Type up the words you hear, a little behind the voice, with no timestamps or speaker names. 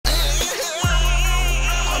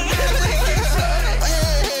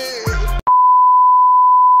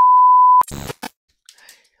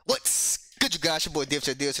It's your boy Deal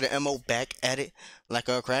to the MO, back at it like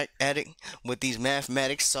a crack addict with these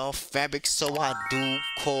mathematics, soft fabric, so I do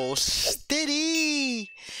call steady.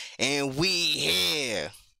 And we here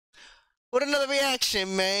with another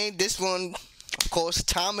reaction, man. This one, of course,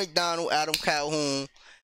 Tom Macdonald, Adam Calhoun,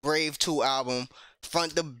 Brave 2 album,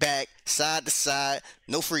 front to back, side to side,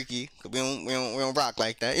 no freaky, cause we don't rock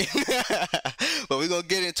like that. But we're gonna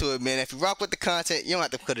get into it, man. If you rock with the content, you don't have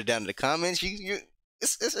to put it down in the comments.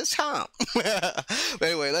 It's time. But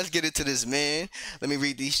anyway, let's get into this, man. Let me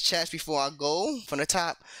read these chats before I go from the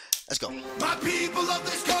top. Let's go. My people of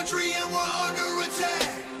this country and we're under attack.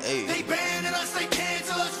 Hey. They banning us, they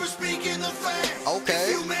cancel us for speaking the facts. Okay.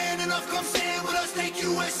 If you man enough, come stand with us, take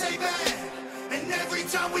USA back. And every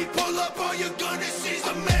time we pull up, all you're gonna see is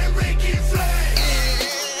American flag.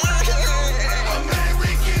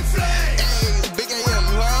 American flag. Hey, big AM,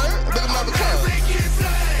 you heard? Big American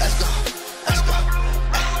flag. Let's go. Let's go.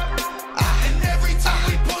 And every time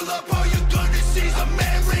we pull up, all you're gonna see is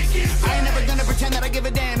American flag. I ain't never gonna pretend that I give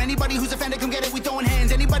a damn. Anybody who's offended, come get it, we throwing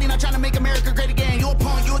hands. Anybody not trying to make America great again, you a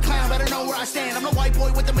punk, you a clown, better know where I stand. I'm the white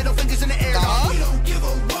boy with the middle fingers in the air, dog. We don't give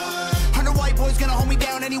a what. 100 white boys gonna hold me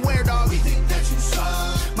down anywhere, dog. We think that you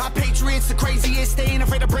suck. My patriots the craziest, they ain't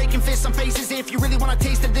afraid of breaking fists on faces. If you really wanna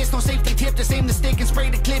taste of this, no safety tip, just aim the stick and spray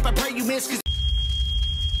the clip. I pray you miss, cause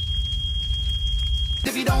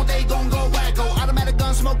if you don't, they gon' go wacko. Automatic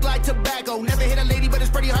gun smoke like tobacco. Never hit a lady, but it's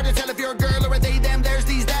pretty hard to tell if you're a girl or a they, them, there's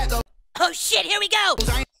these, that, though. Oh shit, here we go!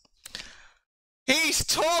 He's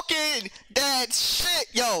talking that shit.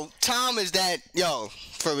 Yo, Tom is that, yo,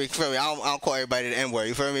 for me, I don't call everybody the N-word,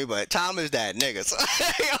 you feel me? But Tom is that nigga. So,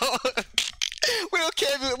 yo, we don't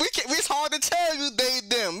care, it's hard to tell you they,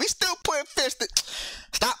 them. We still putting fists.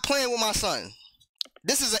 Stop playing with my son.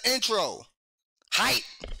 This is an intro. Hype.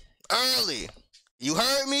 Early. You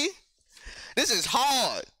heard me? This is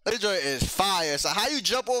hard. This joint is fire. So how you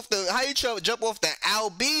jump off the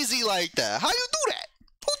Albeezy like that? How you do that?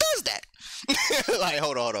 Who does that? Like,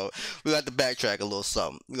 hold on. We got to backtrack a little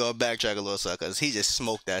something. We gonna backtrack a little something because he just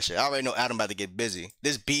smoked that shit. I already know Adam about to get busy.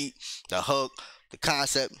 This beat, the hook, the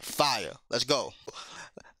concept, fire. Let's go.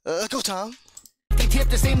 Let's go, Tom. They tip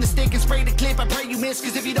the same the stick and spray the clip. I pray you miss,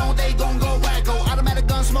 cause if you don't, they gon' go wacko. Automatic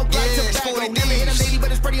gun smoke like tobacco. Never hit a lady,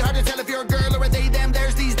 but it's pretty hard to tell if you're a girl or a they, them,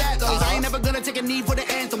 there's these, that, those. I ain't never gonna take a knee for the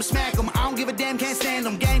anthem. Smack them, I don't give a damn, can't stand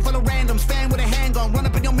them. Gang full of randoms, fan with a handgun. Run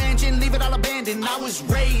up in your mansion, leave it all abandoned. I was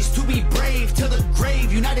raised to be brave, to the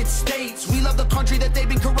grave, United States. We love the country that they've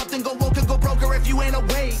been corrupting. Go woke and go broker if you ain't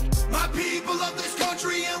awake. My people of this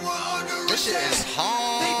country and we're under attack. This shit is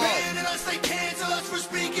hard. They banning us, they cancel us for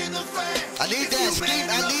speaking the facts. I need that scheme.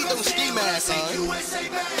 I need those ski masks, son. USA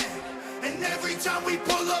back. And every time we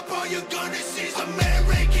pull up, all you're gonna see is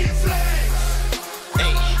American flag.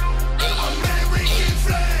 Hey, American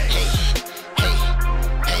flag.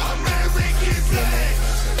 American flag.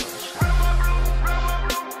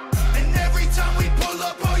 And every time we pull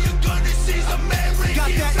up, all you're gonna see is American Got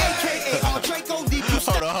that flag. AKA on Draco deep.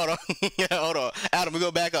 hold on. Yeah, hold on. Adam, we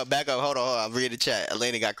go back up. Hold on. I'm reading the chat.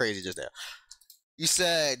 Elena got crazy just there. You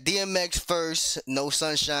said DMX first, No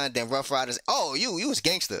Sunshine, then Rough Riders. Oh, you was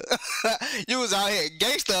gangster. You was out here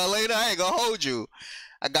gangster, Elena. I ain't gonna hold you.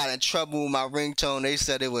 I got in trouble with my ringtone. They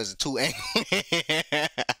said it was too angry.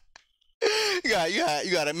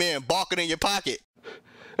 you got a man barking in your pocket.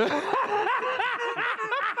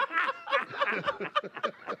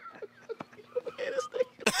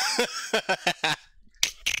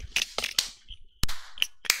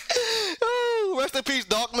 Rest in peace,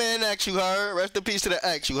 Dark Man X, you heard? Rest in peace to the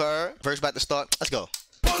X, you heard? Verse about to start. Let's go.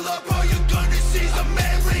 Pull up, all you're gonna see is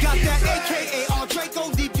American Got that flag. AKA on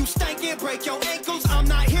Draco deep. You stank and break your ankles. I'm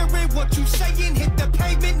not hearing what you saying. Hit the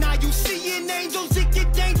pavement, now you seeing angels. It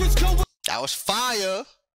get dangerous. Go. That was fire.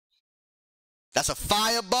 That's a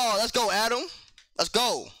fireball. Let's go, Adam. Let's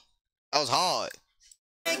go. That was hard.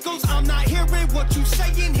 Ankles, I'm not hearing what you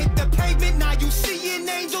saying. Hit the pavement, now you seeing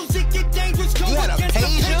angels. It get dangerous. Go You had a against the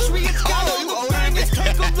pager? Patriots. Got Oh, all you the owe bangers. that.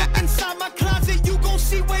 Take a look inside my closet. You gon'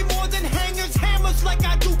 see way more than hangers. Hammers like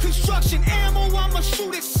I do construction. Ammo, I'ma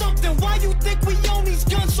shoot at something. Why you think we own these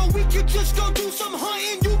guns? So we could just go do some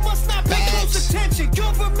hunting. You must not pay close attention.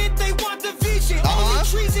 Government, they want division. Only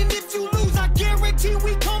treason if you lose. I guarantee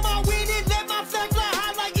we come out winning. Let my flag fly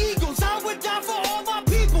high like eagles. I would die for all my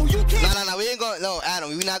people. You can't. No, we ain't gonna, no, Adam,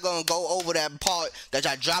 we're not gonna go over that part that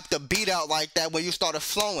I dropped the beat out like that when you started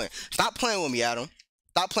flowing. Stop playing with me, Adam.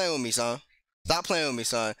 Stop playing with me, son. Stop playing with me,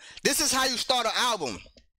 son. This is how you start an album.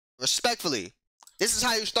 Respectfully. This is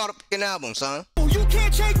how you start a fucking album, son. You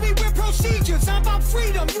can't change me with procedures. I'm about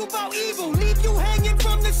freedom, you about evil. Leave you hanging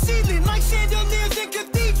from the ceiling like chandeliers in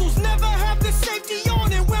cathedrals. Never have the safety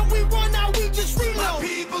on, and when we run out, we just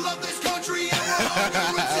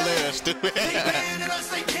banning us,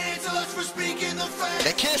 they cancel us for speaking the facts.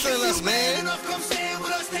 They canceling us, man. Enough, come stand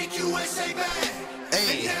with us, take USA back.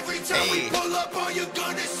 Hey, and every time we pull up, all you're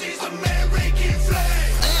gonna see is American flag.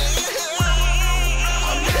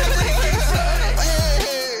 American flag.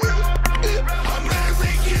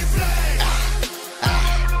 American flag.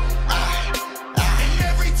 And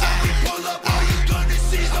every time we pull up, all you're gonna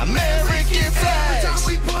see is American flag. Every time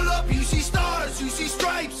we pull up, you see stars, you see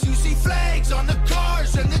stripes, you see flags on the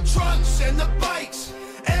cars and the trucks and the bikes.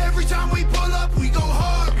 Every time we pull up, we go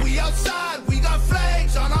hard, we outside, we got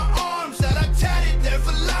flags on our arms that are tatted there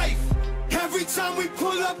for life. Every time we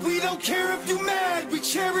pull up, we don't care if you mad. We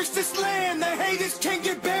cherish this land, the haters can't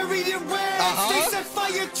get buried in rags. They set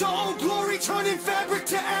fire to old glory, turning fabric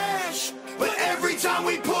to ash. But every time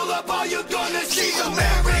we pull up, all you're gonna see is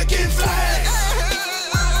American flag.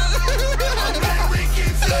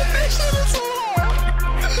 American flag.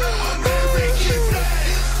 American flag.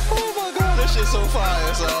 Oh my god, that shit's so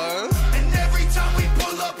fire, son. And every time we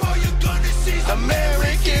pull up, all you're gonna see is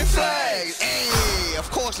American flag. Hey, of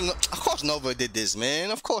course Nova did this,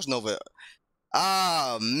 man. Of course Nova.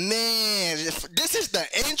 Ah, man. If this is the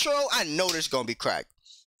intro, I know this gonna be cracked.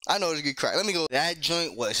 I know this gonna be cracked. Let me go. That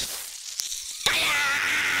joint was fire.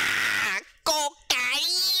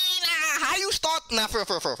 Cocaine. How you start? Nah, for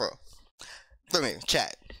me,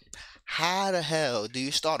 chat. How the hell do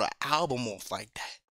you start an album off like that?